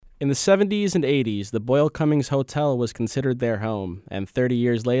In the 70s and 80s, the Boyle Cummings Hotel was considered their home, and 30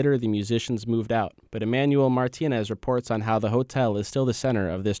 years later, the musicians moved out. But Emmanuel Martinez reports on how the hotel is still the center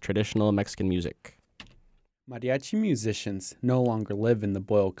of this traditional Mexican music. Mariachi musicians no longer live in the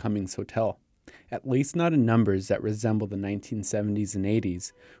Boyle Cummings Hotel, at least not in numbers that resemble the 1970s and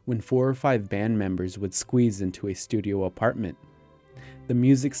 80s, when 4 or 5 band members would squeeze into a studio apartment. The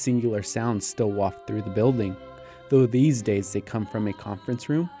music's singular sounds still waft through the building, though these days they come from a conference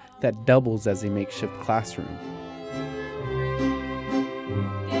room that doubles as a makeshift classroom.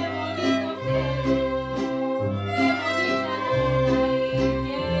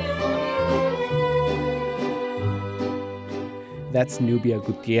 That's Nubia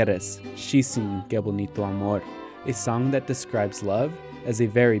Gutierrez. She's singing Que Bonito Amor, a song that describes love as a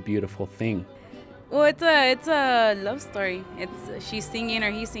very beautiful thing. Well, it's a love story. She's singing or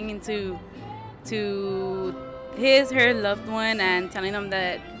he's singing to her loved one and telling them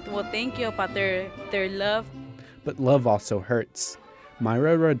that, well, thank you about their love. But love also hurts.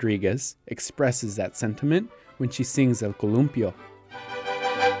 Mayra Rodriguez expresses that sentiment when she sings El Columpio.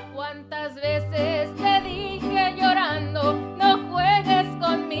 ¿Cuántas veces te dije llorando, no juegues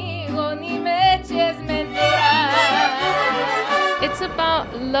conmigo ni me eches mentiras? It's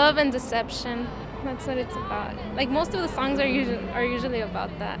about love and deception. That's what it's about. Like most of the songs are usually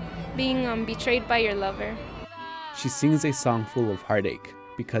about that, being betrayed by your lover. She sings a song full of heartache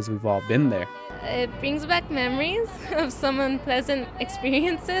because we've all been there. It brings back memories of some unpleasant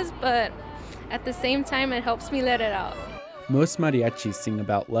experiences, but at the same time, it helps me let it out. Most mariachis sing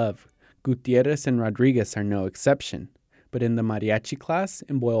about love. Gutierrez and Rodriguez are no exception. But in the mariachi class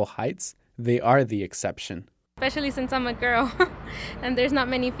in Boyle Heights, they are the exception. Especially since I'm a girl, and there's not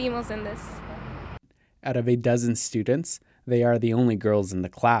many females in this. Out of a dozen students, they are the only girls in the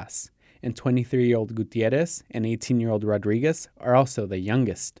class. And 23-year-old Gutierrez and 18-year-old Rodriguez are also the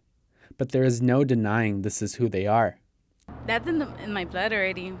youngest. But there is no denying this is who they are. That's in my blood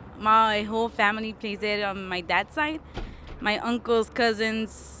already. My whole family plays it on my dad's side. My uncles,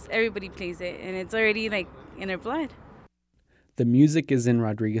 cousins, everybody plays it, and it's already like in their blood. The music is in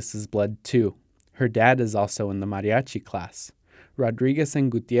Rodriguez's blood too. Her dad is also in the mariachi class. Rodriguez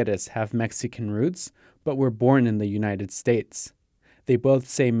and Gutierrez have Mexican roots, but were born in the United States. They both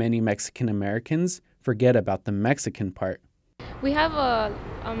say many Mexican Americans forget about the Mexican part. We have a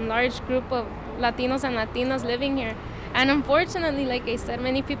large group of Latinos and Latinas living here. And unfortunately, like I said,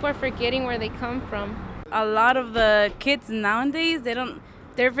 many people are forgetting where they come from. A lot of the kids nowadays,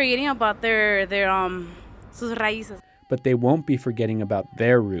 they're forgetting about their sus raíces. But they won't be forgetting about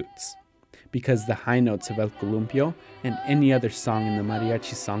their roots, because the high notes of El Columpio and any other song in the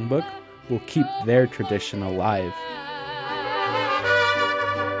mariachi songbook will keep their tradition alive.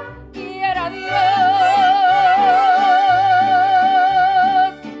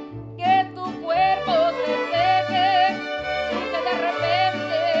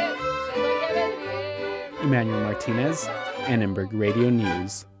 Emmanuel Martinez, Annenberg Radio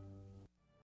News.